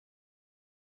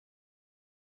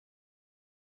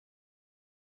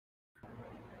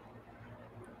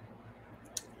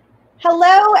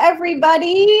Hello,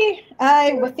 everybody.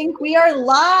 I think we are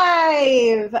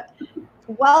live.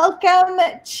 Welcome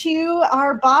to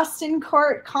our Boston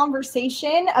Court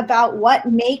conversation about what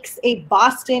makes a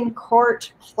Boston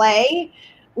Court play.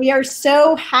 We are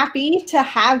so happy to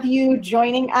have you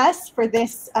joining us for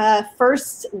this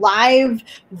first live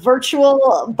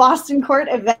virtual Boston Court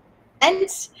event.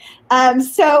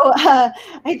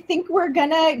 I think we're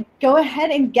gonna go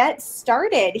ahead and get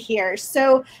started here.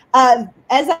 So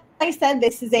as I said,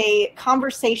 this is a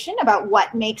conversation about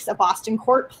what makes a Boston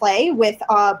Court play with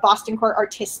Boston Court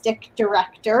Artistic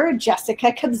Director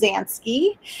Jessica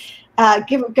Kubzansky.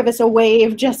 Give us a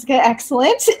wave, Jessica,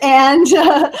 excellent. And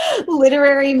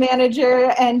Literary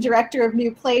Manager and Director of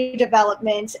New Play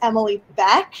Development, Emilie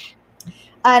Beck.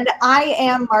 And I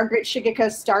am Margaret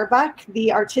Starbuck,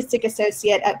 the Artistic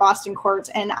Associate at Boston Court,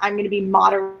 and I'm going to be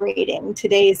moderating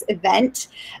today's event.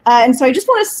 And so I just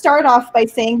want to start off by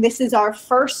saying this is our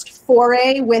first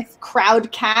foray with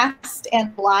crowdcast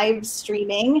and live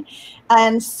streaming.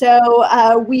 And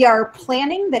so we are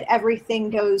planning that everything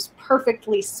goes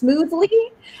perfectly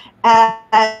smoothly.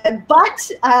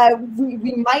 But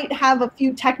we might have a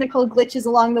few technical glitches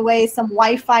along the way. Some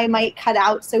Wi-Fi might cut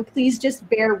out, so please just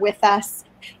bear with us.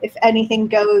 If anything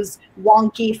goes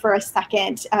wonky for a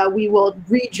second, we will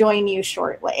rejoin you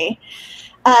shortly.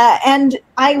 And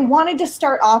I wanted to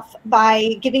start off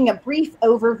by giving a brief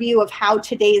overview of how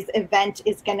today's event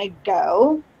is going to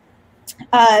go.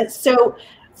 So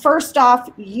first off,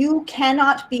 you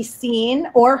cannot be seen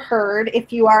or heard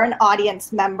if you are an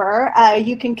audience member.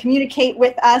 You can communicate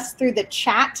with us through the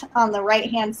chat on the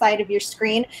right-hand side of your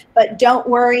screen, but don't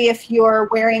worry if you're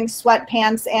wearing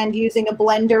sweatpants and using a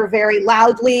blender very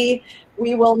loudly.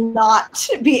 We will not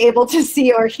be able to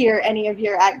see or hear any of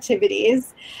your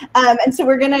activities. And so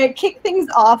we're going to kick things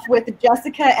off with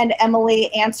Jessica and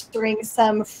Emilie answering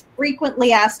some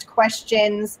frequently asked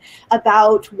questions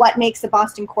about what makes a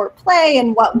Boston Court play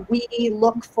and what we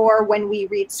look for when we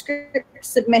read script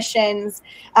submissions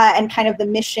and kind of the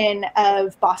mission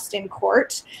of Boston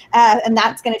Court. And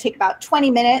that's going to take about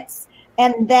 20 minutes.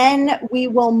 And then we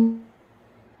will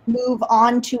move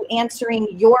on to answering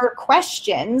your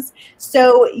questions.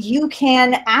 So you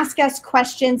can ask us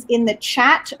questions in the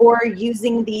chat or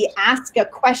using the Ask a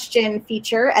Question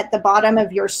feature at the bottom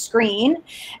of your screen.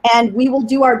 And we will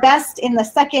do our best in the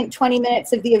second 20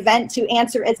 minutes of the event to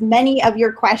answer as many of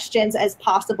your questions as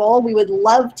possible. We would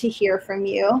love to hear from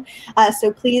you.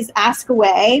 So please ask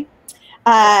away.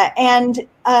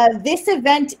 This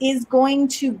event is going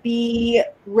to be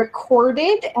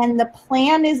recorded, and the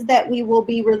plan is that we will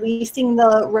be releasing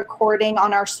the recording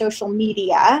on our social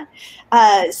media.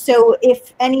 So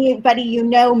if anybody you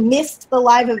know missed the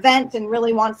live event and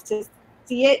really wants to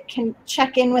see it, can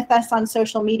check in with us on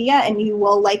social media, and you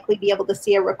will likely be able to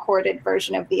see a recorded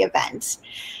version of the event.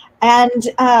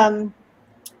 And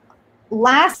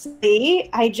lastly,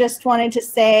 I just wanted to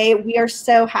say we are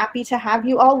so happy to have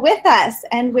you all with us.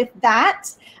 And with that,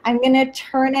 I'm going to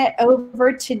turn it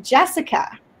over to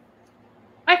Jessica.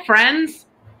 Hi, friends.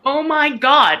 Oh my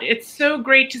God, it's so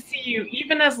great to see you,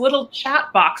 even as little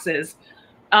chat boxes.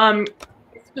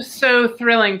 It's just so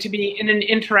thrilling to be in an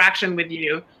interaction with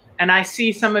you. And I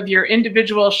see some of your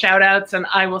individual shout outs, and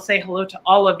I will say hello to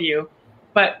all of you.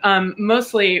 But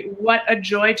mostly, what a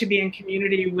joy to be in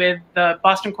community with the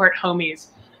Boston Court homies,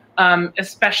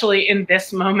 especially in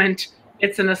this moment.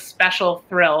 It's an especial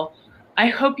thrill. I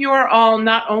hope you are all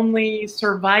not only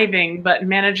surviving, but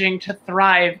managing to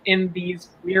thrive in these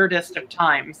weirdest of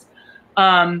times.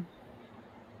 You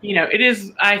know, it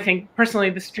is, I think, personally,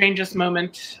 the strangest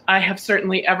moment I have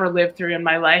certainly ever lived through in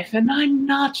my life. And I'm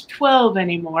not 12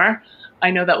 anymore.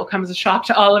 I know that will come as a shock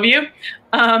to all of you.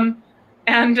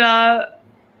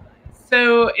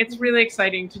 So it's really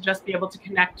exciting to just be able to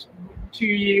connect to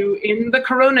you in the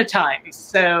Corona times.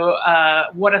 So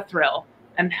what a thrill,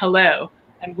 and hello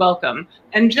and welcome.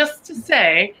 And just to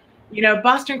say, you know,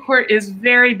 Boston Court is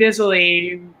very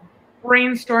busily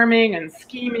brainstorming and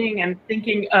scheming and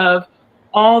thinking of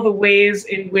all the ways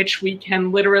in which we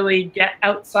can literally get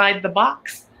outside the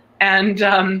box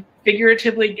and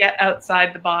figuratively get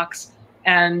outside the box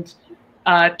and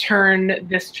turn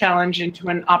this challenge into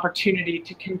an opportunity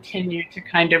to continue to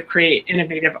kind of create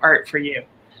innovative art for you.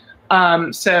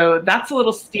 So that's a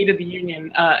little state of the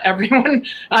union. Everyone,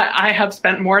 I have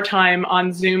spent more time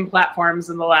on Zoom platforms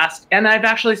in the last, and I've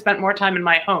actually spent more time in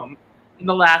my home in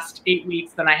the last 8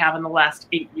 weeks than I have in the last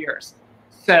 8 years.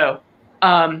 So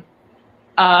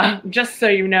just so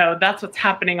you know, that's what's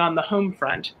happening on the home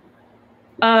front.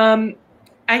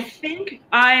 I think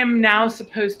I am now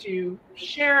supposed to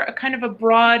share a kind of a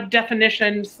broad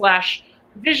definition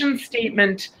 / vision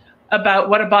statement about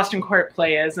what a Boston Court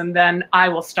play is, and then I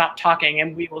will stop talking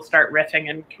and we will start riffing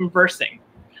and conversing.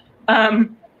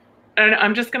 And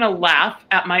I'm just going to laugh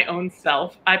at my own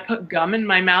self. I put gum in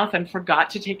my mouth and forgot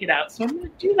to take it out, so I'm going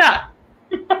to do that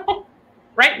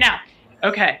right now.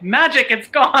 Okay, magic, it's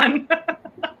gone.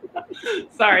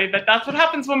 Sorry, but that's what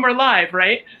happens when we're live,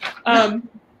 right?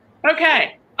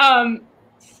 Okay,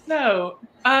 so,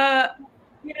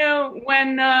 you know,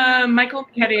 when Michael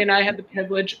McKetty and I had the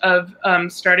privilege of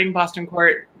starting Boston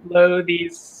Court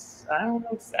these, I don't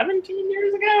know, 17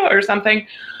 years ago or something,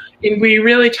 and we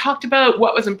really talked about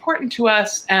what was important to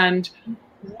us and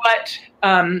what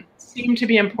seemed to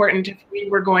be important if we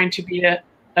were going to be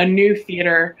a new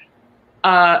theater,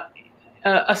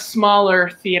 a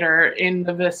smaller theater in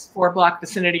the 4-block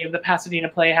vicinity of the Pasadena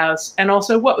Playhouse, and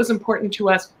also what was important to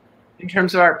us in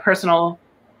terms of our personal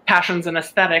passions and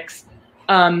aesthetics,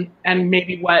 and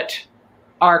maybe what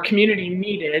our community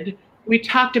needed. We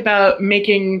talked about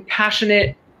making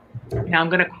passionate, now I'm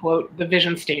going to quote the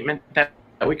vision statement that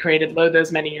we created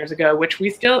those many years ago, which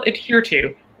we still adhere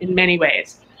to in many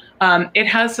ways. It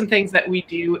has some things that we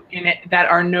do in it that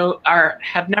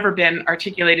have never been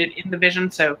articulated in the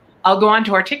vision, so I'll go on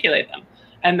to articulate them,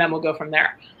 and then we'll go from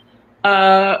there.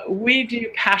 We do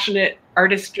passionate,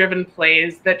 artist-driven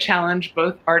plays that challenge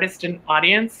both artist and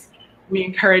audience. We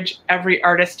encourage every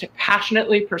artist to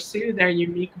passionately pursue their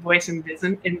unique voice and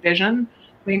vision.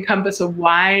 We encompass a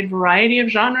wide variety of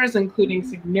genres, including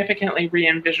significantly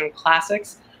re-envisioned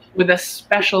classics, with a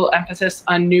special emphasis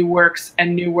on new works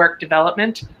and new work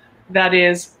development that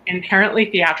is inherently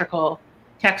theatrical,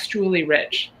 textually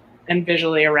rich, and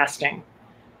visually arresting.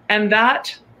 And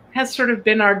that has sort of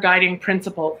been our guiding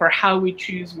principle for how we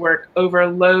choose work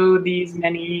over these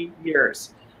many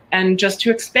years. And just to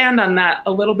expand on that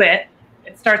a little bit,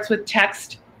 it starts with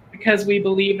text because we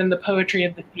believe in the poetry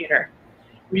of the theater.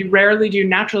 We rarely do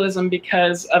naturalism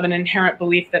because of an inherent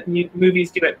belief that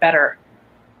movies do it better.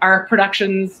 Our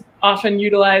productions often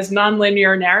utilize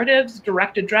nonlinear narratives,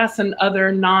 direct address, and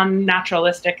other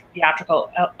non-naturalistic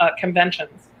theatrical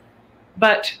conventions.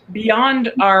 But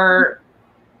beyond our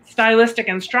stylistic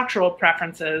and structural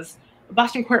preferences, the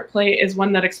Boston Court play is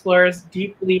one that explores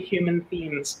deeply human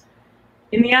themes.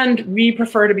 In the end, we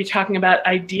prefer to be talking about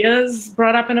ideas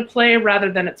brought up in a play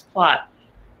rather than its plot.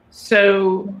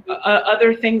 So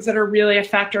other things that are really a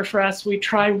factor for us, we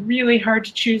try really hard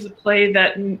to choose a play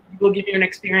that will give you an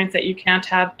experience that you can't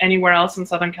have anywhere else in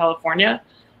Southern California,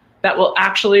 that will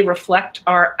actually reflect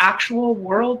our actual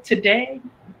world today,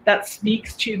 that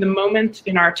speaks to the moment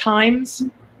in our times.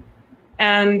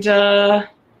 And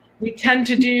we tend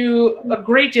to do a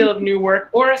great deal of new work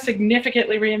or a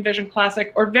significantly re-envisioned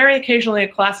classic, or very occasionally a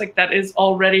classic that is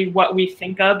already what we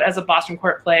think of as a Boston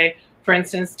Court play. For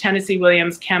instance, Tennessee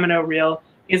Williams' Camino Reel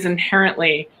is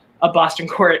inherently a Boston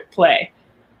Court play.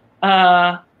 You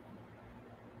know,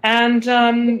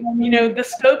 the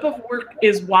scope of work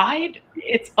is wide.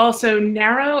 It's also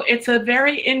narrow. It's a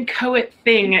very inchoate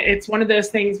thing. It's one of those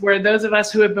things where those of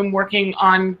us who have been working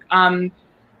on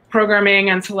programming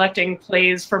and selecting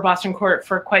plays for Boston Court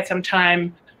for quite some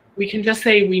time, we can just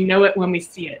say we know it when we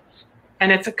see it.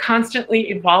 And it's a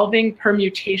constantly evolving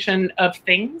permutation of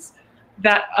things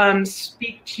that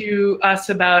speak to us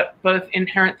about both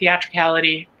inherent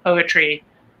theatricality, poetry,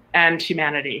 and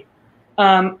humanity.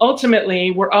 Ultimately,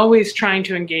 we're always trying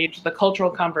to engage the cultural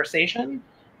conversation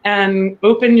and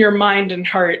open your mind and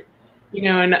heart. You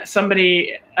know, and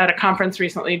somebody at a conference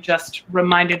recently just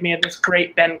reminded me of this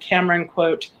great Ben Cameron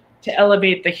quote, to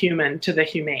elevate the human to the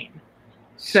humane.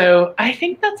 So I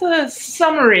think that's a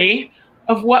summary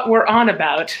of what we're on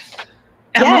about.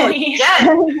 Emily,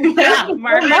 yeah,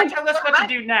 Margaret, tell us what to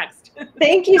do next.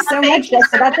 Thank you so much,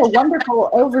 Jessica. That's a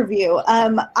wonderful overview.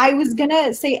 I was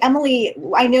gonna say, Emily,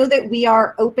 I know that we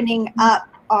are opening up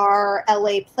our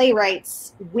LA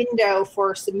Playwrights window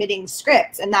for submitting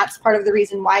scripts, and that's part of the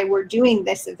reason why we're doing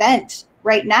this event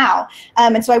right now.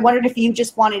 And so I wondered if you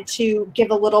just wanted to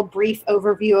give a little brief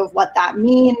overview of what that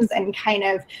means and kind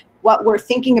of what we're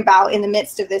thinking about in the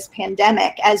midst of this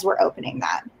pandemic as we're opening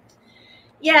that.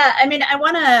 Yeah, I mean, I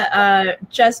want to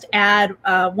just add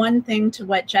one thing to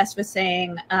what Jess was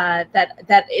saying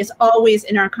that is always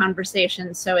in our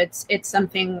conversations. So it's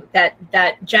something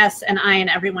that Jess and I and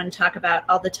everyone talk about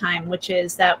all the time, which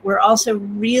is that we're also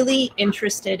really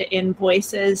interested in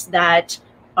voices that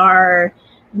are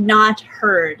not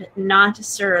heard, not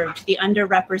served, the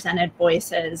underrepresented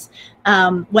voices,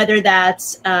 whether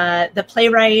that's the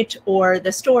playwright or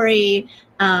the story.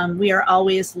 We are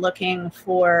always looking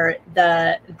for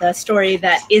the story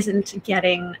that isn't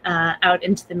getting out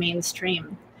into the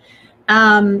mainstream.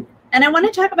 And I want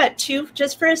to talk about too,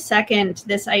 just for a second,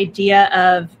 this idea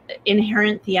of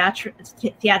inherent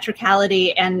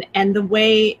theatricality and the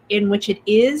way in which it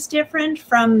is different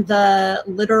from the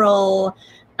literal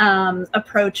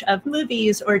approach of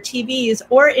movies or TVs,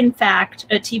 or in fact,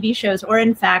 TV shows, or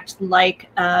in fact, like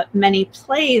many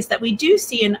plays that we do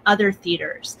see in other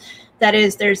theaters. That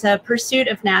is, there's a pursuit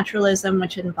of naturalism,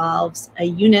 which involves a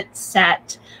unit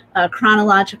set, a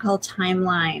chronological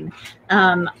timeline,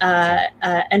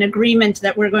 an agreement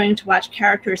that we're going to watch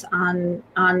characters on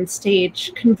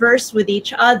stage converse with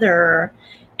each other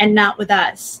and not with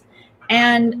us.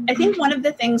 And I think one of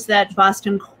the things that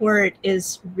Boston Court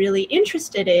is really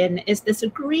interested in is this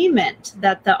agreement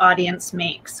that the audience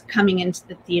makes coming into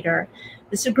the theater,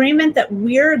 this agreement that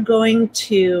we're going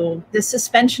to, the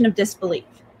suspension of disbelief.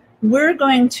 We're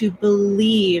going to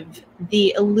believe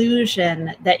the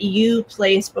illusion that you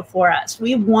place before us.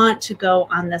 We want to go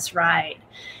on this ride.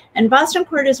 And Boston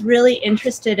Court is really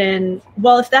interested in,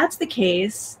 well, if that's the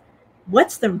case,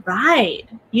 what's the ride?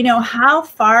 You know, how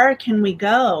far can we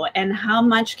go and how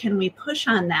much can we push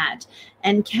on that?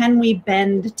 And can we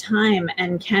bend time?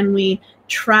 And can we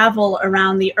travel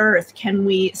around the earth? Can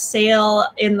we sail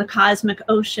in the cosmic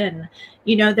ocean?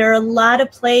 You know, there are a lot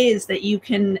of plays that you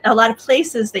can, a lot of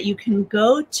places that you can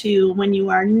go to when you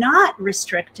are not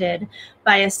restricted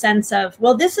by a sense of,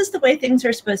 well, this is the way things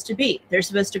are supposed to be. There's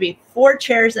supposed to be 4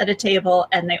 chairs at a table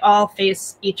and they all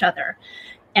face each other.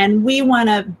 And we want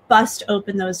to bust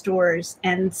open those doors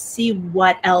and see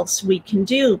what else we can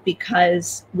do,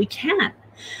 because we can.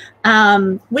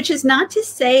 Which is not to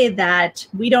say that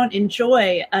we don't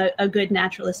enjoy a good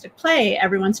naturalistic play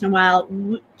every once in a while,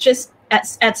 just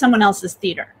at someone else's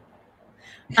theater.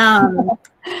 So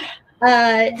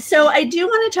I do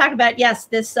want to talk about, yes,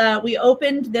 this we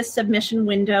opened this submission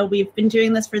window. We've been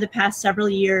doing this for the past several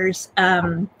years,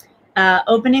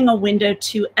 opening a window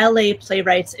to LA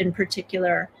playwrights in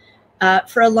particular.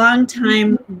 For a long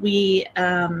time, we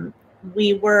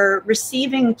were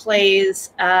receiving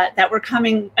plays that were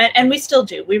coming, and we still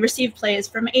do. We receive plays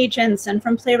from agents and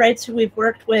from playwrights who we've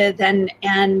worked with,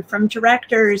 and from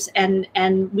directors,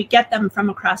 and we get them from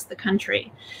across the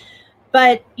country.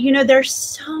 But, you know, there's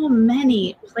so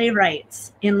many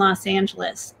playwrights in Los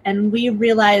Angeles, and we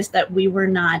realized that we were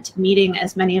not meeting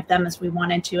as many of them as we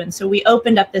wanted to. And so we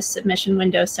opened up this submission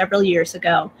window several years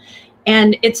ago,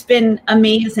 and it's been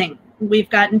amazing. We've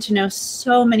gotten to know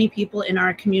so many people in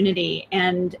our community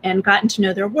and gotten to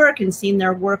know their work and seen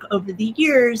their work over the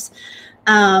years.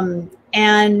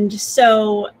 And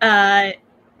so,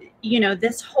 you know,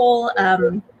 this whole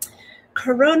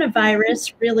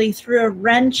coronavirus really threw a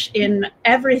wrench in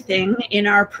everything, in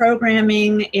our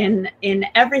programming, in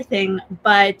everything.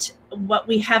 But what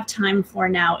we have time for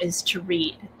now is to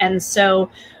read. And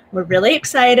so we're really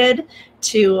excited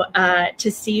to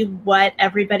see what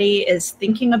everybody is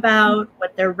thinking about,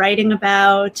 what they're writing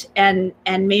about, and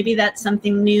maybe that's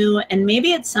something new, and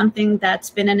maybe it's something that's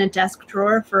been in a desk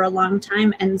drawer for a long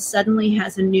time and suddenly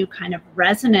has a new kind of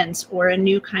resonance or a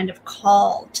new kind of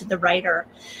call to the writer.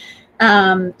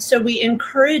 So we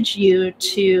encourage you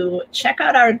to check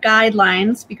out our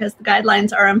guidelines, because the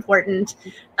guidelines are important,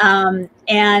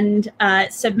 and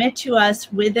submit to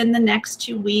us within the next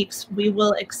 2 weeks. We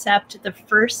will accept the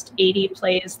first 80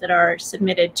 plays that are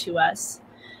submitted to us.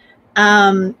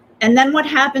 And then what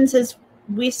happens is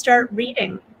we start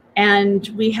reading, and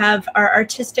we have our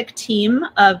artistic team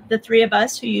of the 3 of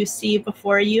us who you see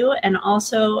before you, and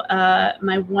also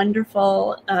my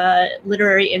wonderful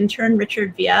literary intern,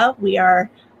 Richard Villa. We are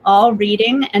all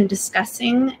reading and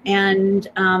discussing, and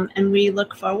we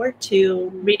look forward to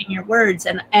reading your words.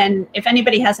 And if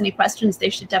anybody has any questions, they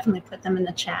should definitely put them in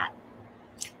the chat.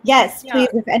 Yes, please.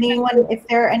 If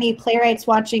there are any playwrights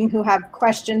watching who have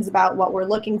questions about what we're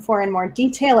looking for in more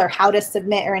detail or how to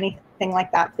submit or anything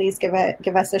like that, please give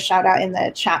us a shout out in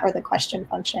the chat or the question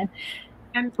function.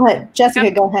 And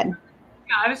Jessica, go ahead.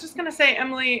 Yeah, I was just going to say,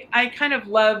 Emily, I kind of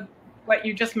love what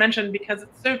you just mentioned because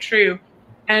it's so true.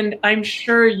 And I'm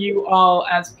sure you all,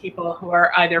 as people who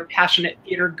are either passionate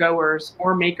theater goers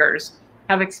or makers,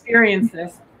 have experienced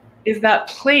this, is that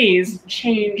plays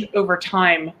change over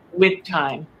time with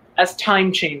time, as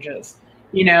time changes,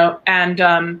 you know, and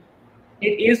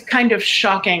it is kind of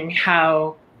shocking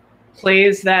how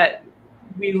plays that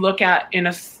we look at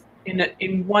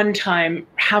in one time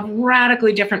have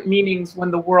radically different meanings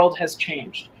when the world has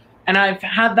changed. And I've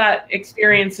had that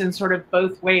experience in sort of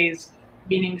both ways,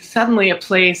 meaning suddenly a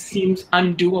play seems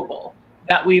undoable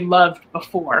that we loved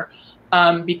before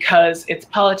because its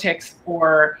politics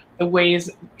or the ways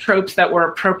tropes that were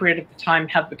appropriate at the time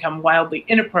have become wildly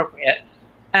inappropriate.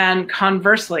 And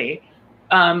conversely,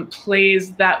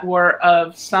 plays that were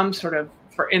of some sort of,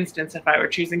 for instance, if I were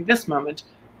choosing this moment,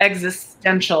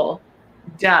 existential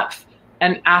depth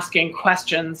and asking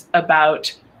questions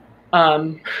about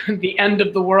the end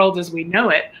of the world as we know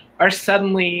it, are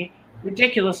suddenly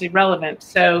ridiculously relevant.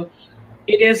 So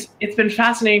it's been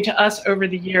fascinating to us over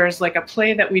the years, like a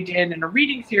play that we did in a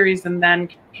reading series and then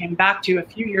came back to a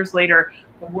few years later,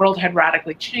 the world had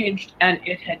radically changed, and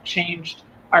it had changed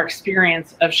our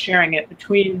experience of sharing it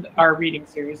between our reading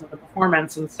series and the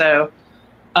performance. And so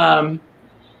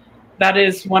that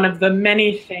is one of the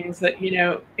many things that, you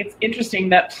know, it's interesting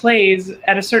that plays,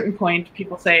 at a certain point,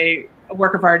 people say a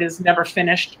work of art is never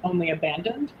finished, only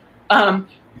abandoned.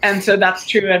 And so that's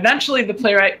true. Eventually the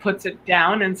playwright puts it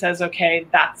down and says, okay,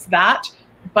 that's that.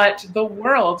 But the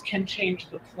world can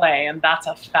change the play. And that's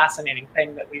a fascinating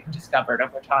thing that we've discovered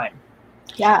over time.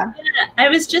 Yeah. I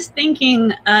was just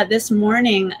thinking this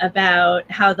morning about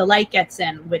How the Light Gets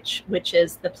In, which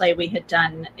is the play we had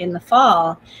done in the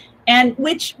fall, and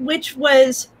which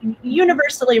was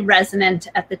universally resonant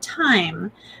at the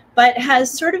time, but has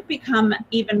sort of become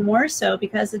even more so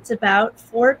because it's about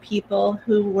 4 people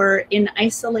who were in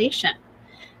isolation.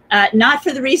 Not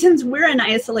for the reasons we're in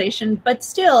isolation, but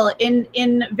still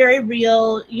in very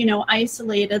real, you know,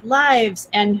 isolated lives,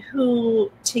 and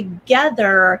who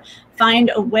together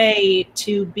find a way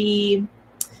to be,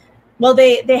 well,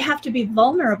 they have to be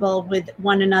vulnerable with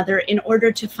one another in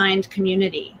order to find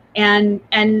community. And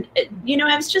you know,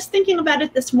 I was just thinking about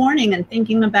it this morning and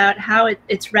thinking about how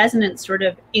its resonance sort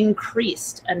of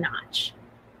increased a notch.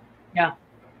 Yeah.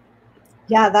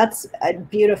 Yeah, that's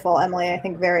beautiful, Emily. I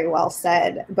think very well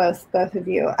said, both of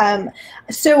you.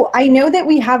 So I know that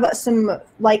we have some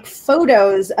like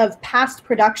photos of past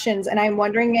productions, and I'm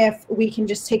wondering if we can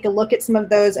just take a look at some of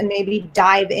those and maybe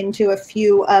dive into a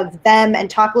few of them and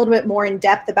talk a little bit more in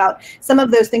depth about some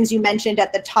of those things you mentioned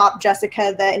at the top,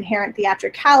 Jessica, the inherent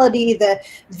theatricality, the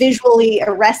visually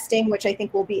arresting, which I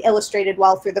think will be illustrated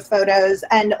well through the photos,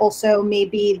 and also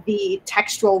maybe the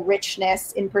textual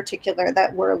richness in particular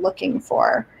that we're looking for.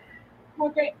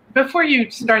 Okay. Before you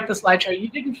start the slideshow, you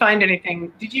didn't find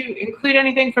anything. Did you include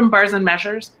anything from Bars and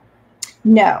Measures?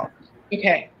 No.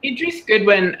 Okay. Idris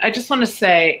Goodwin, I just want to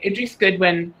say, Idris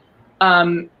Goodwin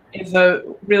is a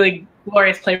really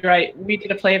glorious playwright. We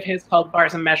did a play of his called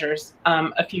Bars and Measures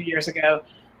a few years ago.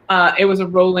 It was a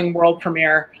rolling world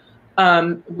premiere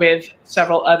with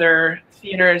several other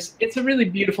theaters. It's a really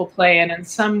beautiful play, and in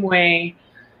some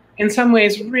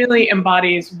ways really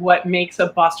embodies what makes a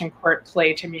Boston Court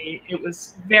play to me. It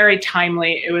was very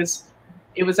timely. It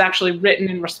was actually written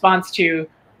in response to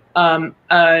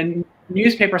a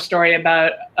newspaper story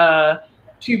about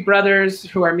 2 brothers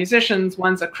who are musicians.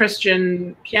 One's a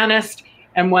Christian pianist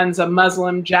and one's a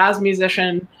Muslim jazz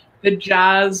musician. The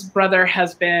jazz brother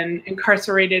has been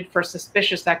incarcerated for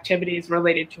suspicious activities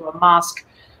related to a mosque.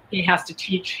 He has to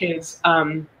teach his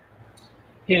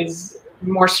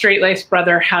more straight-laced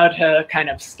brother how to kind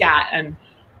of scat and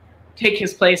take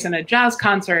his place in a jazz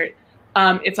concert.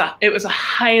 It was a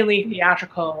highly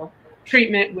theatrical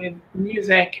treatment with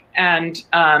music and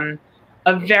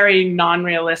a very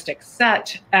non-realistic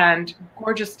set and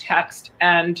gorgeous text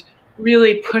and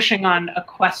really pushing on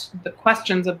the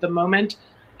questions of the moment.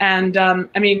 And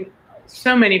I mean,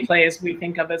 so many plays we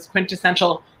think of as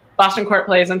quintessential Boston Court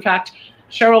plays. In fact,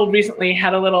 Cheryl recently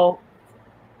had a little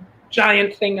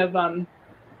giant thing of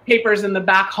papers in the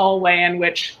back hallway in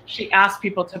which she asked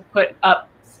people to put up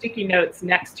sticky notes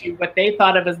next to what they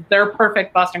thought of as their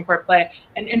perfect Boston Court play.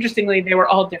 And interestingly, they were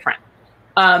all different.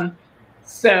 You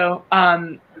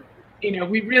know,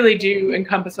 we really do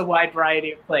encompass a wide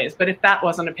variety of plays. But if that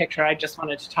wasn't a picture, I just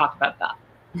wanted to talk about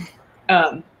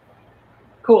that.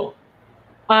 Cool.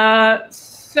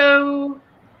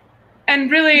 And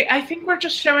really, I think we're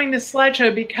just showing this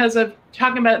slideshow because of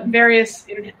talking about various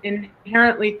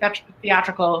inherently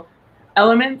theatrical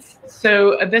elements.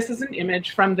 So this is an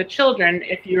image from The Children.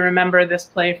 If you remember this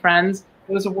play, Friends,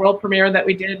 it was a world premiere that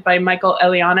we did by Michael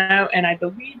Eliano in, I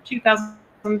believe,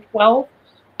 2012,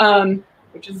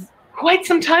 which is quite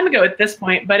some time ago at this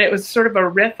point, but it was sort of a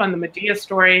riff on the Medea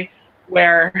story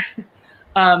where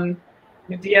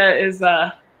Medea is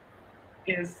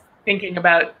thinking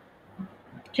about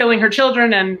killing her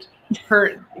children, and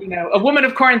a woman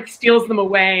of Corinth steals them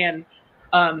away, and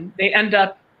they end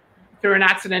up through an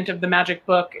accident of the magic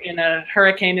book in a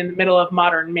hurricane in the middle of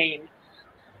modern Maine.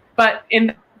 But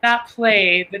in that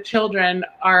play, the children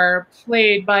are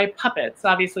played by puppets,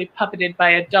 obviously puppeted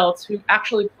by adults who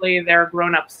actually play their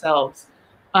grown-up selves.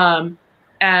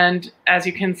 And as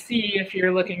you can see, if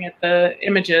you're looking at the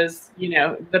images,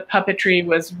 the puppetry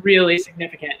was really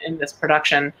significant in this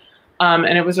production.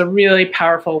 And it was a really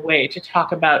powerful way to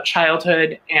talk about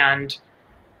childhood and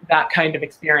that kind of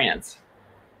experience.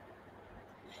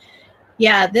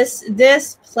 Yeah,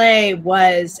 this play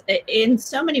was, in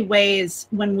so many ways,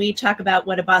 when we talk about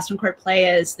what a Boston Court play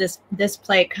is, this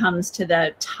play comes to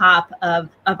the top of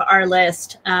our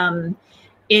list.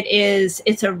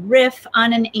 It's a riff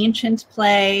on an ancient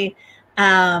play.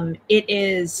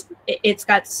 It's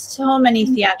got so many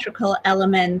theatrical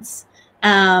elements.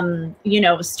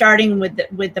 Starting with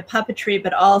the puppetry,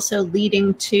 but also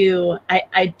leading to,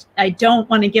 I don't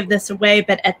want to give this away,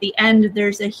 but at the end,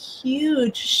 there's a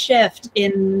huge shift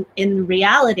in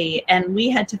reality. And we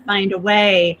had to find a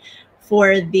way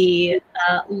for the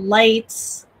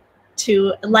lights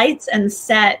and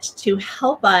set to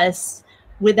help us,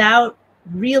 without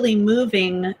really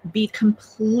moving, be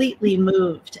completely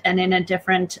moved and in a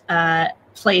different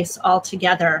place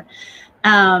altogether.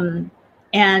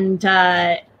 And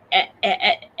the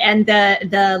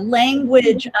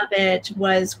language of it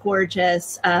was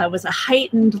gorgeous. It was a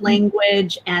heightened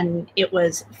language, and it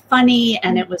was funny,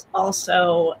 and it was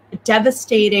also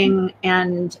devastating.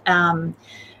 And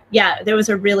yeah, there was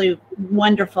a really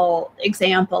wonderful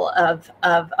example of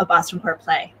a Boston Court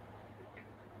play.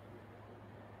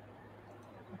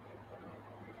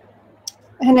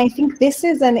 And I think this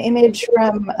is an image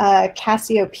from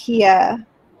Cassiopeia.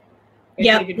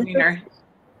 Yeah.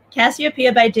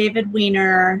 Cassiopeia by David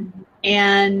Weiner,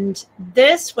 and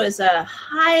this was a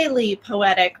highly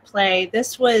poetic play.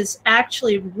 This was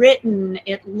actually written,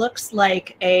 it looks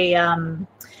like a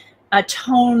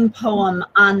tone poem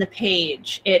on the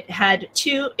page. It had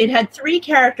three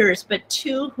characters, but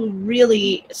two who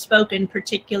really spoke in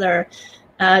particular.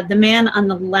 The man on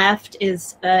the left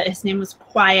is his name was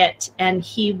Quiet, and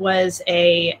he was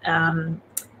a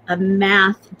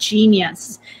math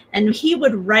genius, and he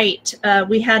would write.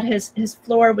 We had his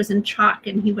floor was in chalk,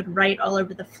 and he would write all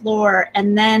over the floor.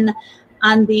 And then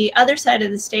on the other side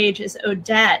of the stage is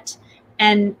Odette,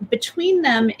 and between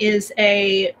them is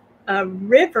a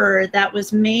river that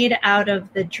was made out of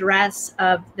the dress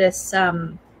of this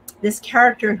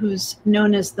character who's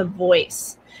known as the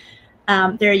Voice.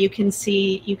 There you can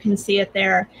see it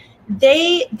there.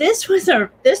 This was a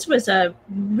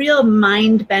real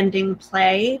mind-bending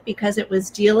play, because it was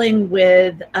dealing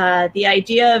with the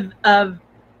idea of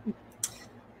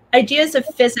ideas of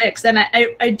physics, and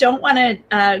I don't want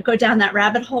to go down that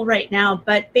rabbit hole right now,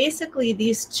 but basically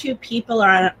these two people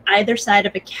are on either side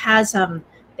of a chasm.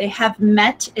 They have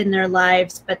met in their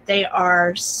lives, but they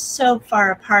are so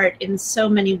far apart in so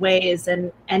many ways,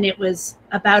 and it was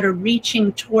about a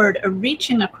reaching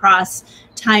across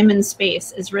time and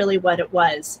space is really what it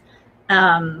was.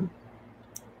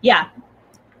 Yeah.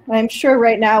 I'm sure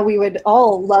right now we would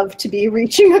all love to be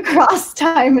reaching across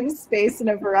time and space in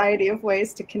a variety of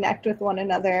ways to connect with one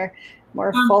another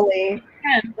more fully.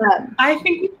 I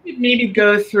think we could maybe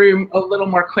go through a little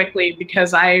more quickly,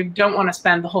 because I don't want to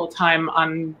spend the whole time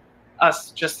on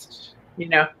us just,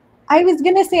 I was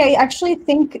going to say, I actually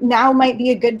think now might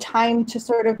be a good time to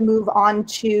sort of move on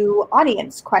to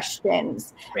audience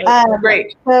questions.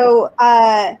 Great.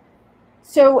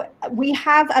 So we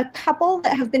have a couple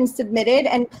that have been submitted,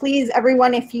 and please,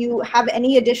 everyone, if you have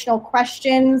any additional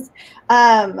questions,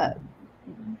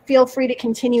 feel free to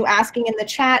continue asking in the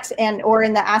chat or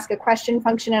in the ask a question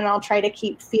function, and I'll try to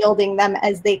keep fielding them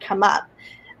as they come up.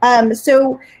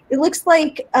 So it looks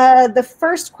like the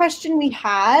first question we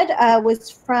had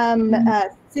was from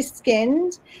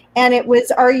Siskind, and it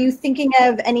was, are you thinking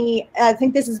of any, I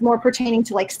think this is more pertaining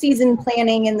to like season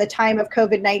planning in the time of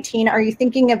COVID-19. Are you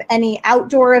thinking of any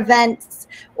outdoor events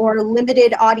or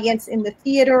limited audience in the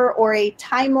theater, or a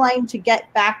timeline to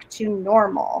get back to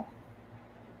normal?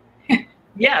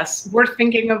 Yes, we're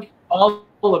thinking of all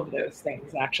of those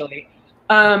things, actually.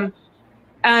 And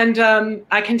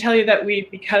I can tell you that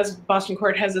because Boston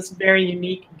Court has this very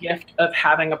unique gift of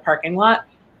having a parking lot,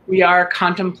 we are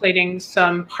contemplating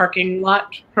some parking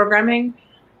lot programming.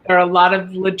 There are a lot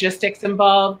of logistics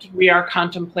involved. We are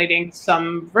contemplating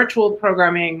some virtual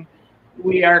programming.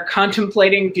 We are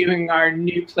contemplating doing our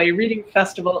new play reading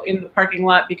festival in the parking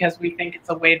lot, because we think it's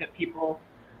a way that people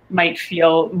might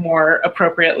feel more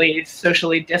appropriately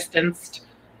socially distanced.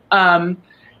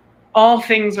 All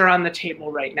things are on the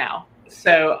table right now.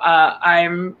 So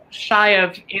I'm shy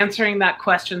of answering that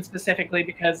question specifically,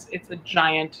 because it's a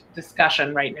giant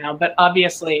discussion right now. But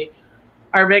obviously,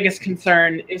 our biggest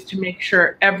concern is to make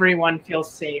sure everyone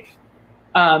feels safe,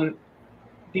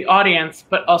 the audience,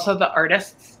 but also the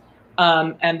artists,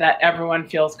 and that everyone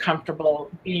feels comfortable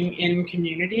being in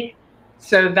community.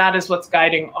 So that is what's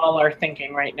guiding all our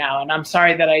thinking right now. And I'm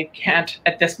sorry that I can't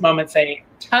at this moment say,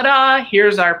 ta-da,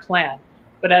 here's our plan.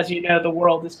 But as you know, the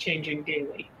world is changing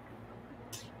daily.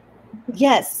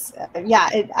 Yes, yeah,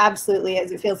 it absolutely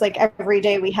is. It feels like every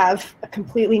day we have a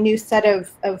completely new set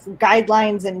of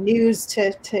guidelines and news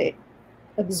to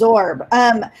absorb.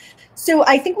 So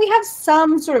I think we have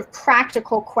some sort of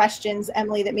practical questions,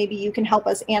 Emily, that maybe you can help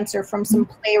us answer from some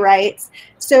playwrights.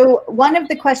 So one of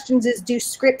the questions is, do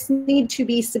scripts need to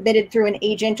be submitted through an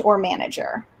agent or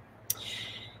manager?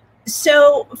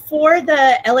 So for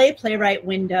the LA playwright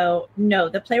window, no,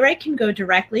 the playwright can go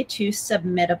directly to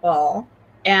Submittable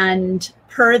and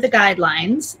per the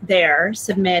guidelines there,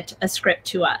 submit a script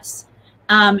to us.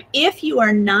 If you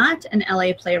are not an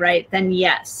LA playwright, then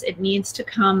yes, it needs to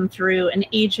come through an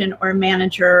agent or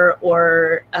manager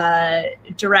or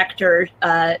director,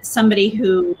 somebody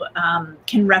who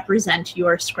can represent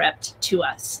your script to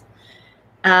us.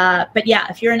 But yeah,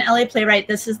 if you're an LA playwright,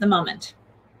 this is the moment.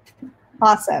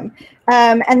 Awesome.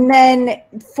 And then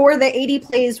for the 80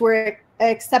 plays, we're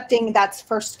accepting that's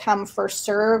first come, first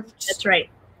served. That's right.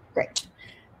 Great.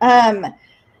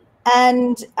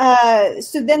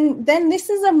 So then this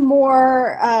is a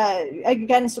more,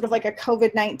 again, sort of like a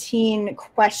COVID-19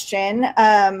 question.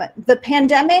 The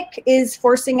pandemic is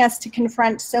forcing us to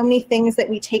confront so many things that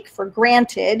we take for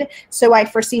granted. So I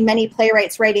foresee many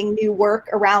playwrights writing new work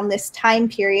around this time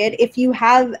period. If you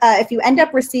end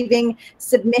up receiving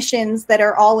submissions that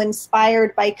are all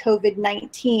inspired by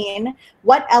COVID-19,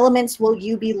 what elements will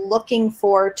you be looking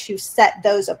for to set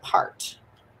those apart?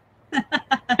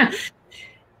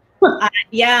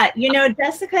 Yeah, you know,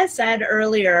 Jessica said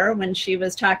earlier when she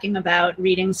was talking about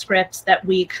reading scripts that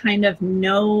we kind of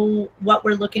know what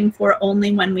we're looking for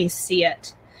only when we see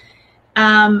it.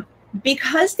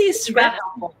 Because these scripts,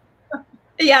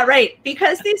 yeah, right.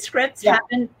 Because these scripts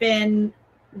haven't been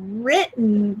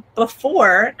written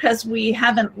before, because we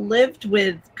haven't lived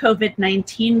with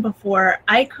COVID-19 before,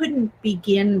 I couldn't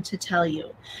begin to tell you.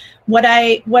 What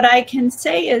I can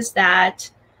say is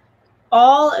that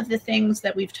all of the things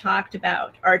that we've talked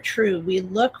about are true. We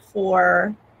look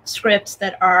for scripts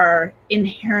that are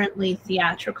inherently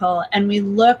theatrical, and we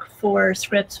look for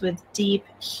scripts with deep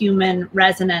human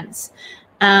resonance.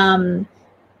 And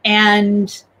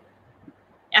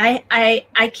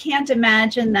I can't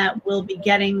imagine that we'll be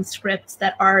getting scripts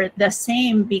that are the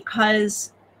same,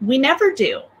 because we never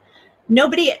do.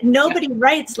 Nobody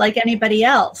writes like anybody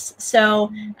else.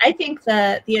 So I think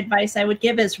the advice I would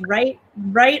give is write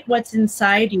what's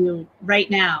inside you right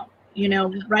now. You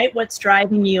know, write what's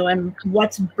driving you and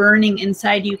what's burning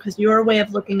inside you, because your way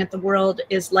of looking at the world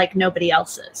is like nobody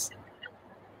else's.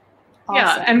 Awesome.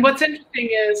 Yeah, and what's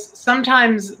interesting is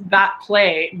sometimes that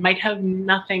play might have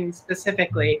nothing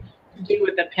specifically to do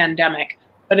with the pandemic,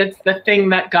 but it's the thing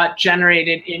that got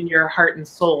generated in your heart and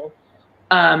soul.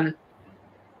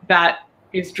 That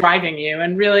is driving you.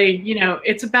 And really, you know,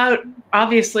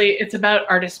 obviously it's about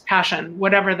artist passion,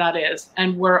 whatever that is.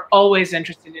 And we're always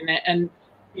interested in it. And,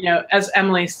 you know, as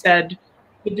Emily said,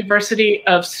 the diversity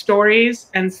of stories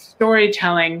and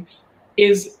storytelling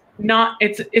is not,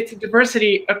 it's a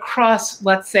diversity across,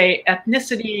 let's say,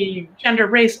 ethnicity, gender,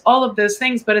 race, all of those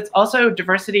things, but it's also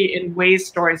diversity in ways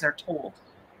stories are told.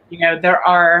 You know, there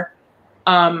are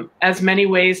as many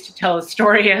ways to tell a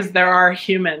story as there are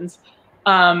humans.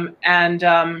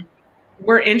 We're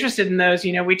interested in those.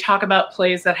 You know, we talk about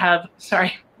plays that have,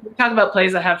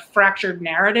 fractured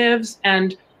narratives,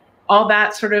 and all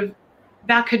that sort of,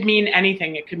 that could mean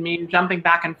anything. It could mean jumping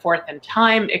back and forth in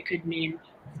time. It could mean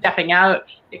stepping out.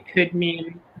 It could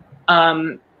mean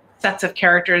sets of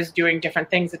characters doing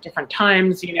different things at different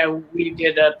times. You know, we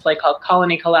did a play called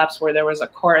Colony Collapse, where there was a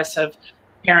chorus of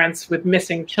parents with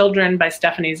missing children by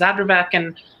Stephanie Zadravec,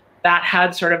 and that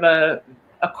had sort of a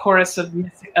chorus of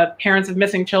parents of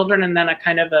missing children, and then a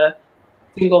kind of a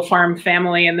single farm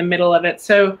family in the middle of it.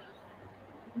 So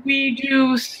we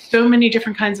do so many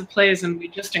different kinds of plays, and we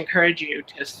just encourage you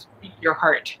to speak your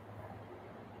heart.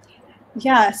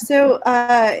 Yeah, so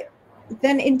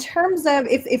then in terms of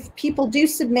if people do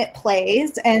submit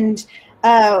plays, and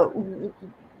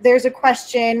there's a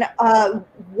question,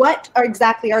 what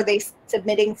exactly are they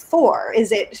submitting for?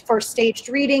 Is it for staged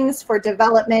readings, for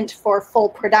development, for full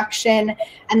production?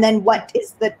 And then what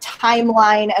is the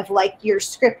timeline of, like, your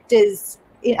script is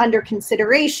under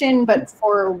consideration, but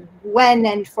for when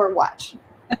and for what?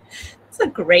 That's a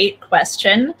great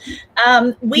question.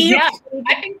 I think the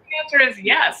answer is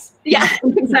yes. Yeah,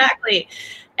 exactly.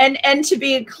 And to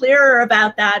be clearer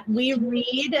about that, we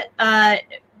read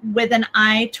with an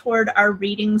eye toward our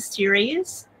reading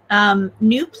series.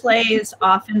 New plays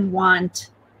often want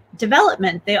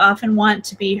development. They often want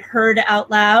to be heard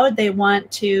out loud.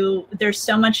 There's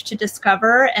so much to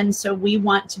discover. And so we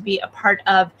want to be a part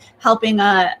of helping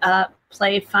a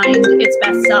play find its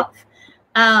best self.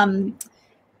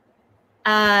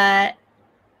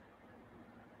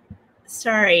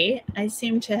 Sorry, I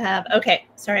seem to have, okay,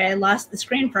 sorry, I lost the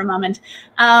screen for a moment.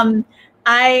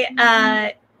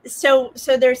 So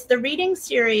there's the reading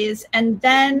series, and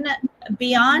then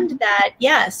beyond that,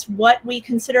 yes, what we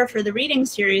consider for the reading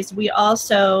series, we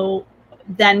also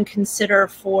then consider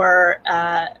for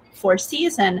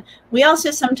season. We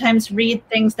also sometimes read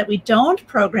things that we don't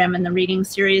program in the reading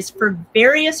series for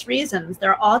various reasons. There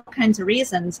are all kinds of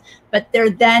reasons, but they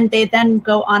then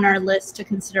go on our list to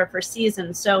consider for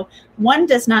season. So one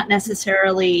does not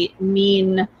necessarily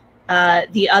mean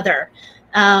the other.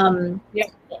 Yeah.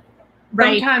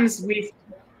 Right. Sometimes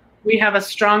we have a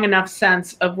strong enough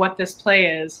sense of what this play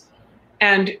is,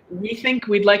 and we think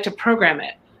we'd like to program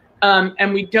it.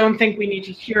 And we don't think we need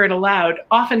to hear it aloud.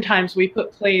 Oftentimes we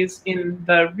put plays in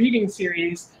the reading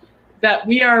series that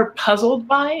we are puzzled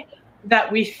by, that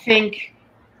we think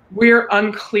we're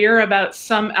unclear about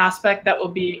some aspect that will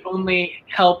be only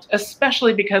helped,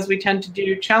 especially because we tend to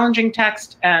do challenging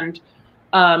text and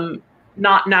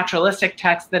not naturalistic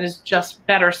text that is just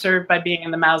better served by being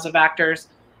in the mouths of actors.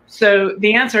 So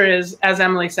the answer is, as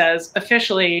Emily says,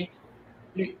 officially,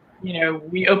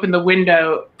 we open the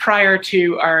window prior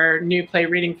to our new play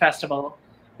reading festival,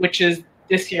 which is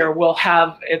this year. Will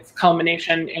have its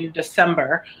culmination in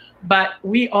December. But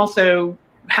we also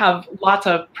have lots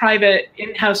of private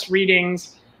in-house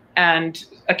readings and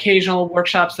occasional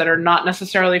workshops that are not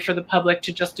necessarily for the public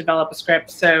to just develop a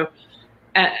script. So,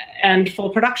 and full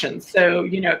productions. So,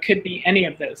 it could be any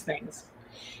of those things.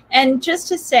 And just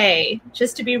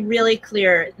to be really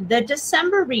clear, the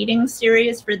December reading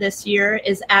series for this year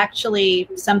is actually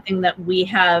something that we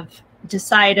have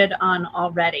decided on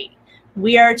already.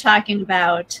 We are talking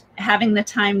about having the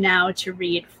time now to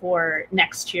read for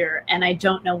next year, and I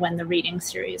don't know when the reading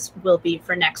series will be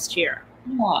for next year.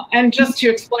 Yeah. And just to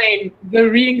explain, the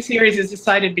reading series is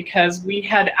decided because we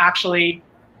had actually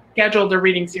scheduled a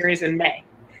reading series in May,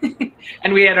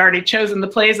 and we had already chosen the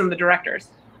plays and the directors.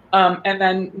 And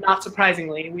then, not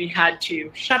surprisingly, we had to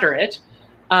shutter it.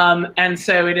 And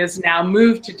so it is now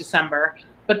moved to December,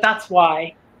 but that's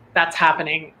why that's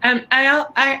happening. And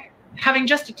I having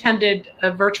just attended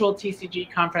a virtual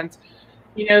TCG conference,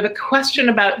 the question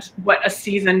about what a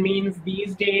season means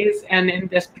these days and in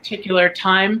this particular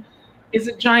time is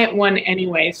a giant one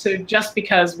anyway. So just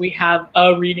because we have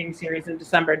a reading series in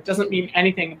December, it doesn't mean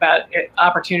anything about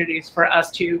opportunities for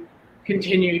us to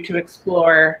continue to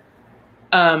explore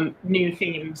new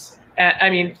themes.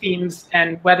 Themes,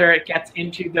 and whether it gets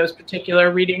into those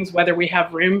particular readings, whether we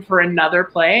have room for another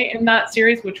play in that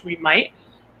series, which we might,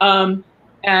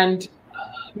 and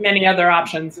many other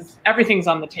options. Everything's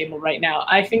on the table right now.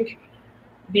 I think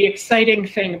the exciting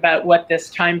thing about what this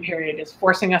time period is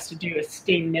forcing us to do is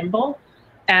stay nimble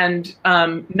and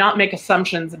not make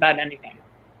assumptions about anything.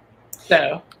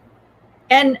 So.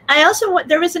 And I also,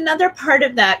 there was another part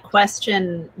of that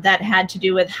question that had to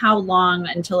do with how long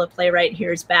until a playwright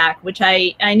hears back, which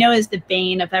I know is the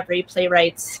bane of every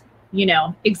playwright's,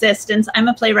 existence. I'm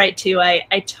a playwright too.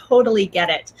 I totally get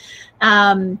it.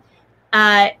 And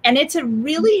it's a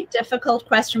really difficult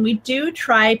question. We do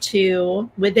try to,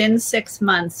 within 6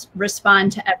 months,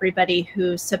 respond to everybody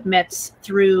who submits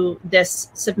through this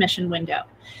submission window.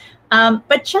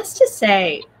 But just to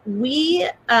say, we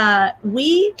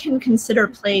can consider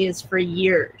plays for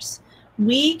years.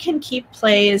 We can keep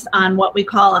plays on what we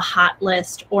call a hot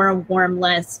list or a warm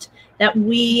list that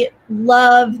we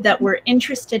love, that we're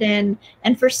interested in,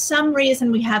 and for some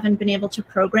reason we haven't been able to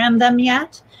program them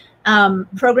yet.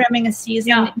 Programming a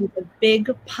season is a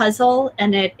big puzzle,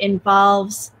 and it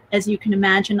involves, as you can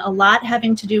imagine, a lot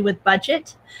having to do with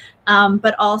budget.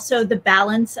 But also the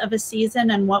balance of a season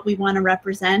and what we want to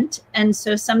represent. And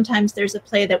so sometimes there's a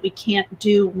play that we can't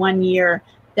do one year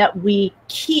that we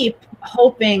keep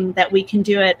hoping that we can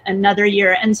do it another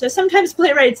year. And so sometimes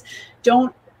playwrights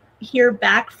don't hear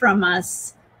back from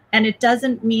us, and it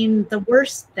doesn't mean the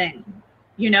worst thing.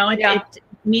 It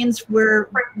means we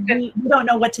don't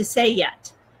know what to say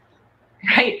yet.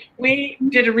 Right. We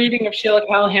did a reading of Sheila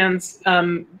Callahan's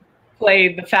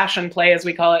play, the fashion play, as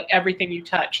we call it, Everything You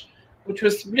Touch, which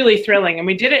was really thrilling. And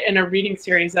we did it in a reading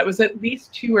series that was at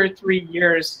least 2 or 3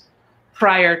 years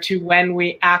prior to when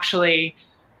we actually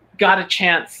got a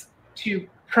chance to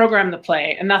program the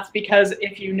play. And that's because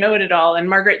if you know it at all, and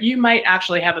Margaret, you might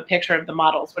actually have a picture of the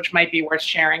models, which might be worth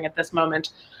sharing at this moment,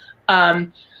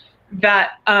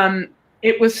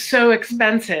 it was so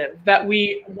expensive that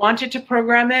we wanted to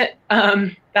program it.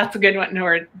 That's a good one,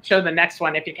 or show the next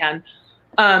one if you can.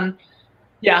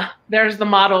 There's the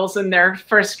models in their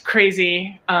first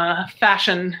crazy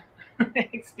fashion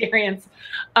experience.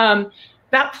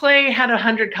 That play had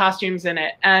 100 costumes in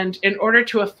it, and in order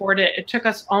to afford it, it took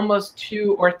us almost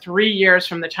 2 or 3 years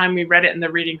from the time we read it in the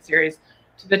reading series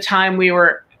to the time we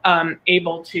were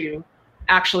able to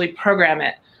actually program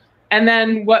it. And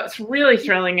then what's really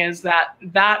thrilling is that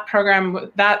that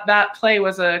play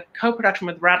was a co-production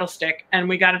with Rattlestick, and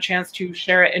we got a chance to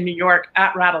share it in New York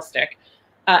at Rattlestick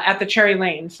at the Cherry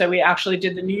Lane. So we actually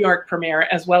did the New York premiere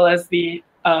as well as the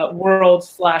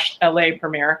world/LA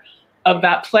premiere of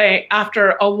that play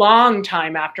after a long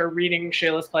time after reading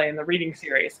Sheila's play in the reading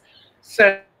series.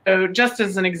 So just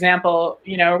as an example,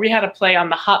 you know, we had a play on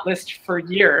the hot list for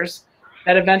years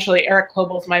that eventually Eric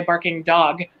Klobel's My Barking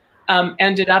Dog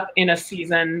ended up in a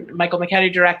season. Michael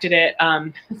McKetty directed it.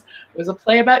 It was a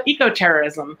play about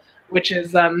eco-terrorism, which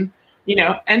is, you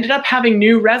know, ended up having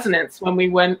new resonance when we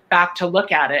went back to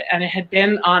look at it, and it had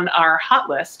been on our hot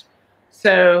list.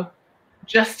 So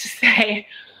just to say,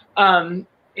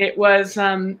 it was,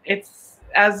 it's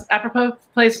as apropos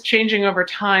plays changing over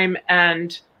time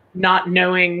and not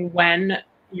knowing when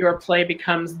your play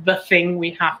becomes the thing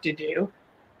we have to do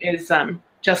is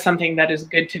just something that is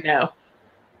good to know.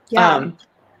 Yeah,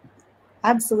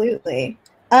 absolutely.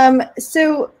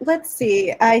 So let's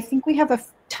see. I think we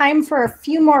have time for a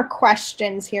few more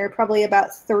questions here, probably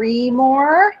about 3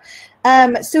 more.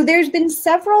 So there's been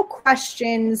several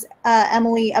questions,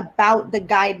 Emily, about the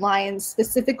guidelines,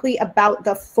 specifically about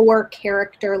the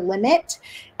 4-character limit.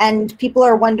 And people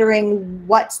are wondering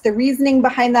what's the reasoning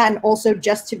behind that, and also,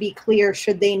 just to be clear,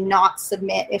 should they not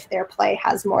submit if their play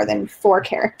has more than 4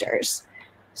 characters?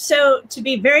 So to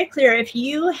be very clear, if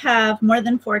you have more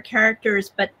than 4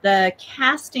 characters, but the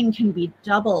casting can be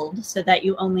doubled so that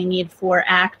you only need 4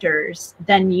 actors,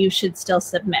 then you should still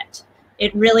submit.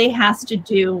 It really has to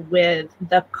do with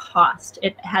the cost.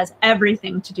 It has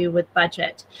everything to do with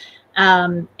budget.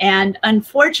 And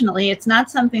unfortunately, it's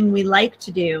not something we like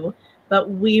to do, but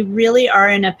we really are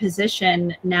in a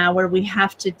position now where we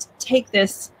have to take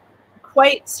this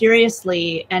quite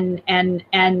seriously, and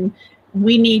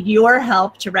we need your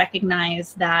help to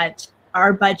recognize that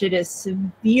our budget is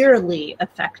severely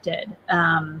affected,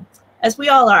 as we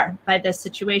all are, by this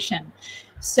situation.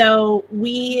 So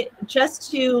we,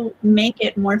 just to make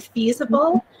it more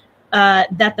feasible,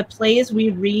 that the plays we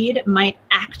read might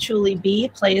actually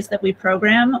be plays that we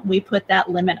program, we put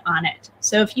that limit on it.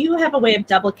 So if you have a way of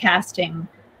double casting,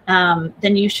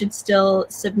 then you should still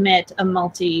submit a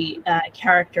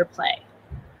multi-character play.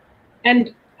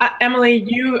 And Emily,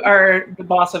 you are the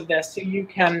boss of this, so you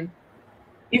can,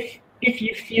 if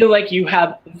you feel like you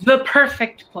have the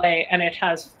perfect play and it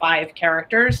has 5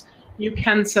 characters, you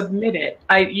can submit it.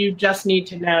 You just need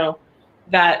to know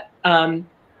that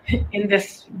in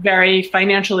this very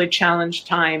financially challenged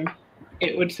time,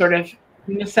 it would sort of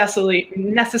necessarily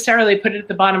put it at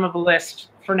the bottom of a list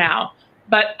for now.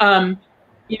 But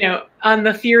you know, on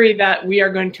the theory that we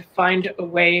are going to find a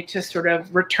way to sort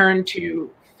of return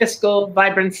to fiscal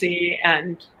vibrancy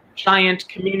and giant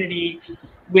community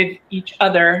with each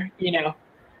other, you know,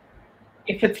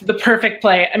 if it's the perfect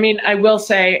play. I mean, I will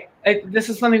say this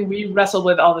is something we wrestle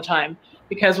with all the time,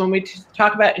 because when we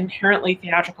talk about inherently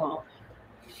theatrical,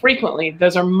 frequently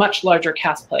those are much larger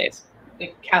cast plays,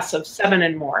 like casts of 7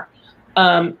 and more.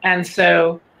 And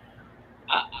so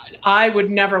I would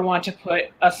never want to put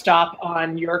a stop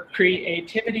on your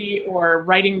creativity or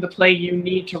writing the play you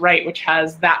need to write, which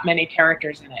has that many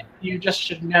characters in it. You just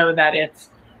should know that it's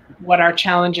what our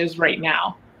challenge is right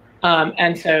now.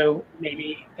 And so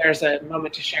maybe there's a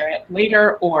moment to share it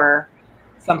later or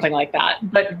something like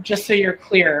that. But just so you're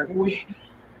clear, we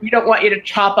don't want you to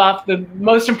chop off the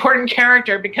most important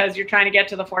character because you're trying to get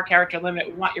to the 4-character limit.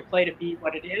 We want your play to be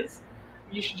what it is.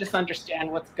 You should just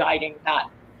understand what's guiding that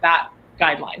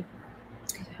guideline,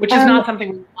 which is not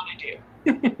something we want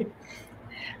to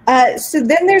do. So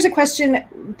then there's a question,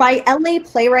 by LA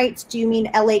playwrights, do you mean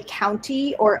LA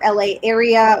County or LA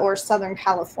area or Southern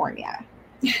California?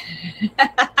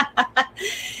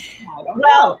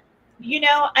 Well, you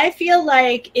know, I feel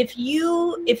like if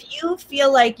you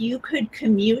feel like you could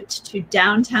commute to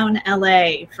downtown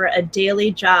LA for a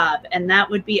daily job and that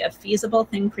would be a feasible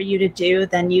thing for you to do,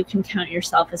 then you can count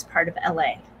yourself as part of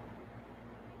LA.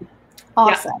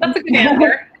 Awesome. Yeah, that's a good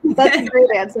answer. That's a great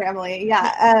answer, Emily.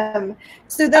 Yeah.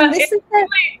 So then this is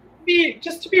really,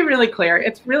 just to be really clear,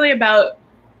 it's really about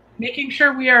making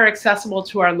sure we are accessible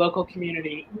to our local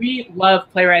community. We love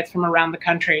playwrights from around the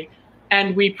country,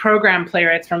 and we program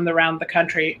playwrights from around the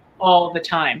country all the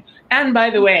time. And by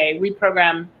the way, we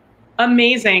program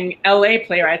amazing LA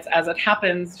playwrights as it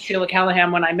happens. Sheila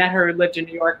Callahan, when I met her, lived in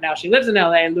New York. Now she lives in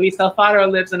LA. Luis Alfaro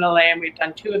lives in LA, and we've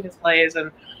done 2 of his plays.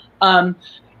 And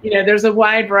there's a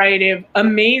wide variety of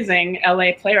amazing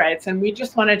LA playwrights, and we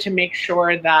just wanted to make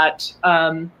sure that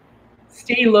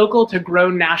stay local to grow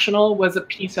national was a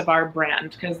piece of our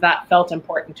brand, because that felt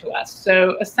important to us.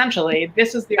 So essentially,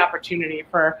 this is the opportunity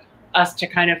for us to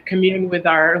kind of commune with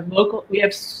our local. We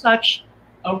have such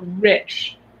a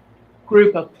rich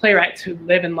group of playwrights who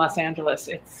live in Los Angeles.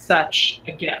 It's such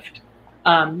a gift.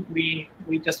 We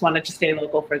just wanted to stay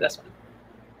local for this one.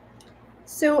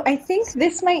 So I think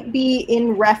this might be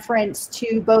in reference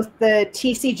to both the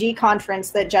TCG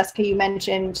conference that Jessica, you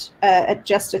mentioned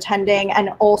just attending, and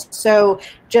also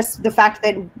just the fact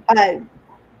that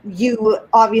you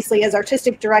obviously as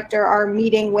artistic director are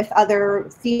meeting with other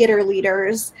theater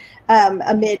leaders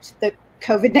amid the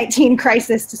COVID-19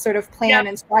 crisis to sort of plan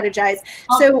and strategize.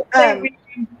 So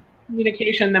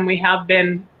communication than we have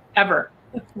been ever.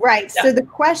 Right. Yeah. So the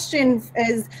question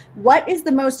is, what is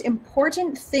the most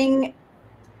important thing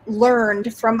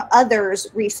learned from others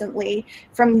recently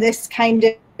from this kind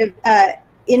of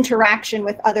interaction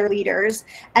with other leaders,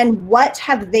 and what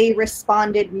have they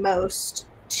responded most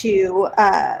to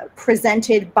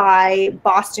presented by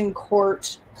Boston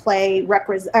Court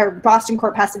Boston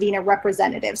Court Pasadena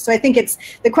representatives? So I think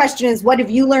the question is, what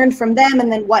have you learned from them,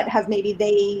 and then what have maybe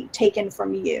they taken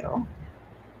from you?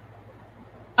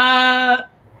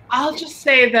 I'll just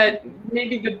say that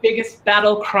maybe the biggest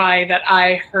battle cry that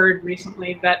I heard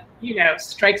recently that,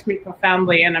 strikes me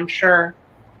profoundly, and I'm sure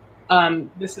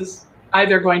this is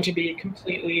either going to be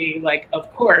completely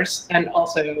of course, and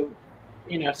also,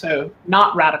 so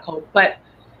not radical, but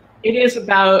it is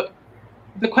about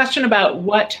the question about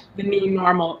what the new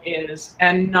normal is,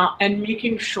 and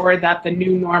making sure that the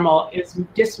new normal is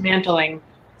dismantling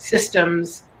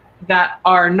systems that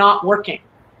are not working.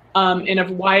 In a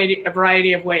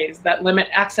variety of ways that limit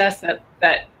access,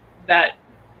 that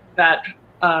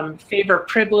favor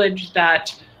privilege,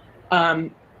 that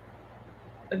we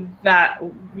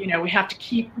have to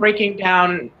keep breaking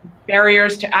down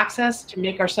barriers to access to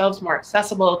make ourselves more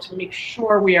accessible, to make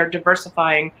sure we are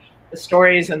diversifying the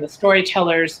stories and the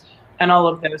storytellers and all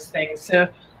of those things. So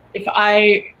it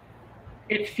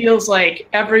feels like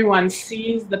everyone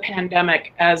sees the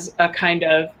pandemic as a kind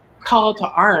of call to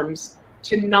arms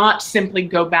to not simply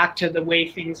go back to the way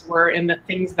things were and the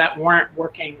things that weren't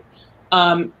working,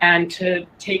 and to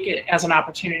take it as an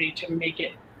opportunity to make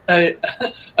it a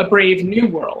brave new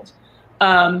world.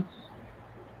 I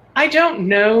don't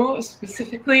know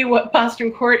specifically what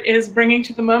Boston Court is bringing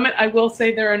to the moment. I will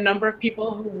say there are a number of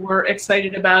people who were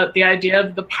excited about the idea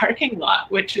of the parking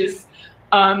lot, which is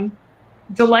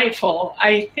delightful.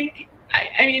 I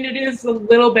mean, it is a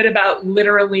little bit about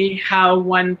literally how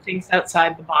one thinks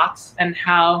outside the box, and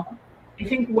how I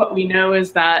think what we know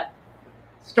is that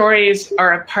stories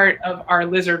are a part of our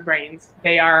lizard brains.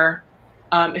 They are,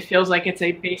 it feels like it's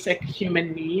a basic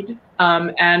human need.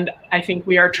 And I think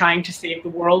we are trying to save the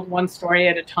world one story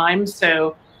at a time.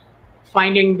 So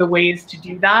finding the ways to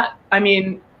do that. I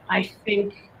mean, I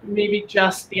think maybe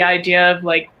just the idea of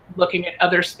looking at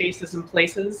other spaces and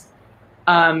places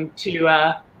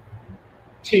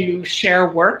to share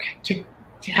work, to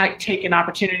take an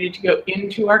opportunity to go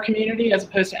into our community as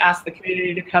opposed to ask the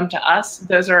community to come to us.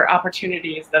 Those are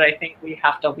opportunities that I think we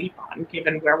have to leap on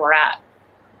given where we're at.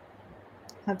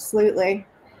 Absolutely.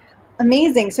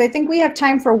 Amazing. So I think we have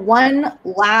time for one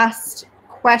last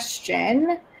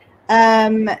question.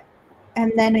 And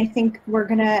then I think we're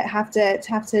gonna have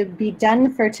to be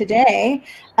done for today.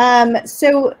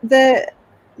 So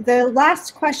the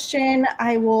last question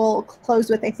I will close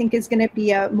with, I think, is going to be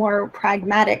a more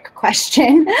pragmatic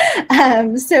question.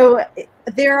 So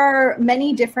there are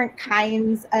many different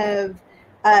kinds of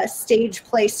stage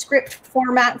play script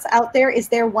formats out there. Is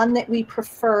there one that we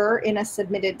prefer in a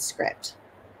submitted script?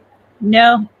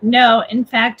 No. In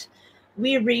fact,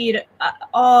 we read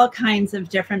all kinds of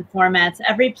different formats.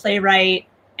 Every playwright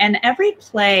and every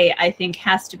play, I think,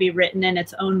 has to be written in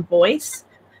its own voice.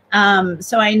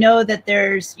 So I know that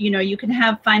there's, you can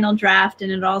have final draft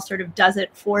and it all sort of does it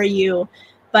for you.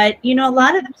 But, a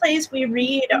lot of the plays we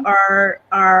read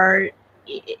are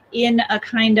in a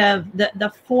kind of,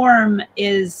 the form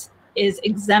is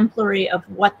exemplary of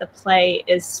what the play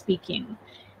is speaking.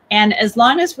 And as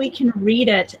long as we can read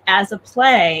it as a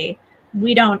play,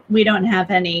 we don't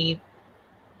have any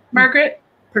Margaret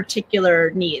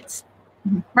particular needs.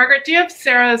 Margaret, do you have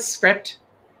Sarah's script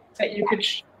that you could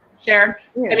share?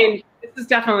 Yeah. I mean, this is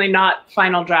definitely not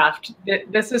final draft.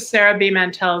 This is Sarah B.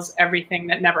 Mantel's Everything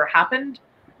That Never Happened.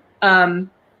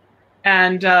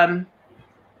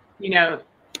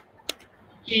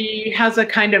 She has a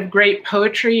kind of great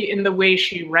poetry in the way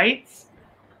she writes.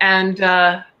 And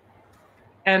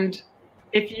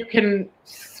if you can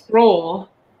scroll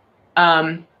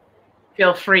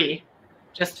feel free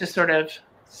just to sort of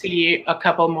see a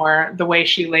couple more the way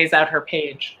she lays out her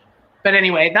page. But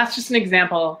anyway, that's just an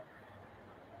example.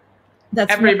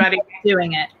 That's everybody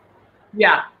doing it.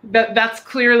 Yeah, that's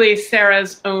clearly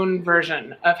Sarah's own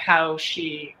version of how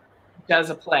she does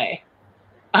a play.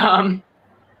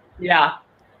 Yeah.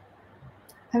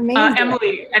 Amazing.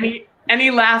 Emily,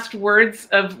 any last words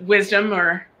of wisdom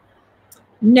or?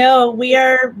 No, we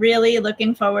are really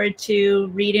looking forward to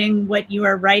reading what you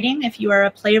are writing if you are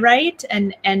a playwright.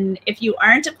 And if you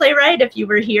aren't a playwright, if you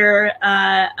were here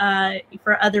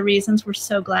for other reasons, we're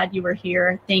so glad you were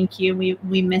here. Thank you.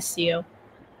 We miss you.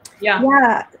 Yeah.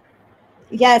 Yeah.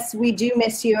 Yes, we do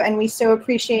miss you, and we so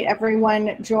appreciate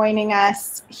everyone joining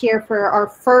us here for our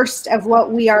first of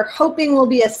what we are hoping will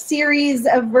be a series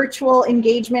of virtual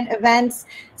engagement events.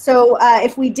 So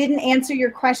if we didn't answer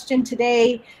your question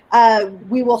today,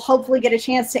 we will hopefully get a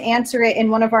chance to answer it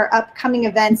in one of our upcoming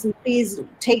events. And please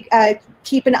keep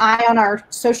an eye on our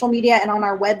social media and on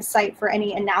our website for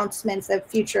any announcements of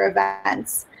future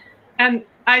events. And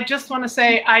I just want to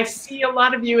say, I see a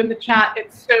lot of you in the chat.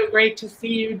 It's so great to see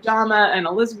you, Dama and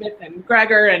Elizabeth and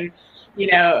Gregor and,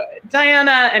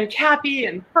 Diana and Cappy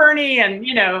and Bernie and,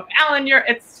 Alan,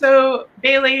 it's so,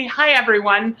 Bailey, hi,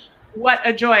 everyone. What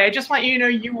a joy. I just want you to know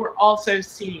you were also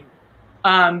seen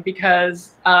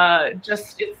because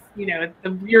it's,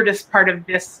 the weirdest part of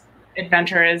this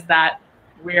adventure is that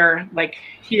we're like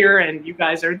here and you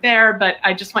guys are there, but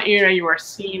I just want you to know you are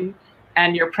seen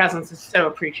and your presence is so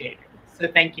appreciated. So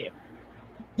thank you.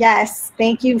 Yes,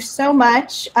 thank you so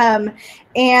much.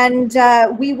 And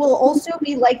we will also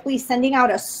be likely sending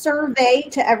out a survey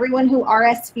to everyone who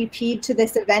RSVP'd to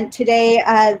this event today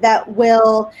that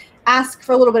will ask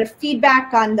for a little bit of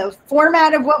feedback on the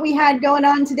format of what we had going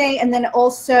on today, and then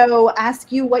also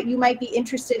ask you what you might be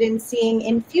interested in seeing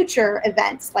in future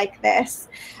events like this.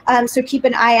 So keep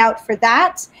an eye out for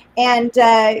that.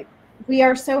 And we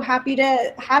are so happy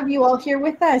to have you all here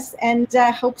with us, and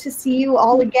hope to see you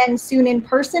all again soon in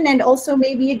person, and also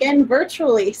maybe again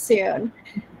virtually soon.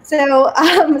 So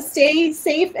stay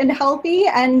safe and healthy,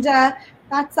 and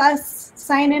that's us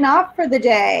signing off for the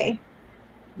day.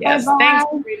 Yes, Bye-bye. thanks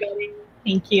everybody.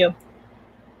 Thank you.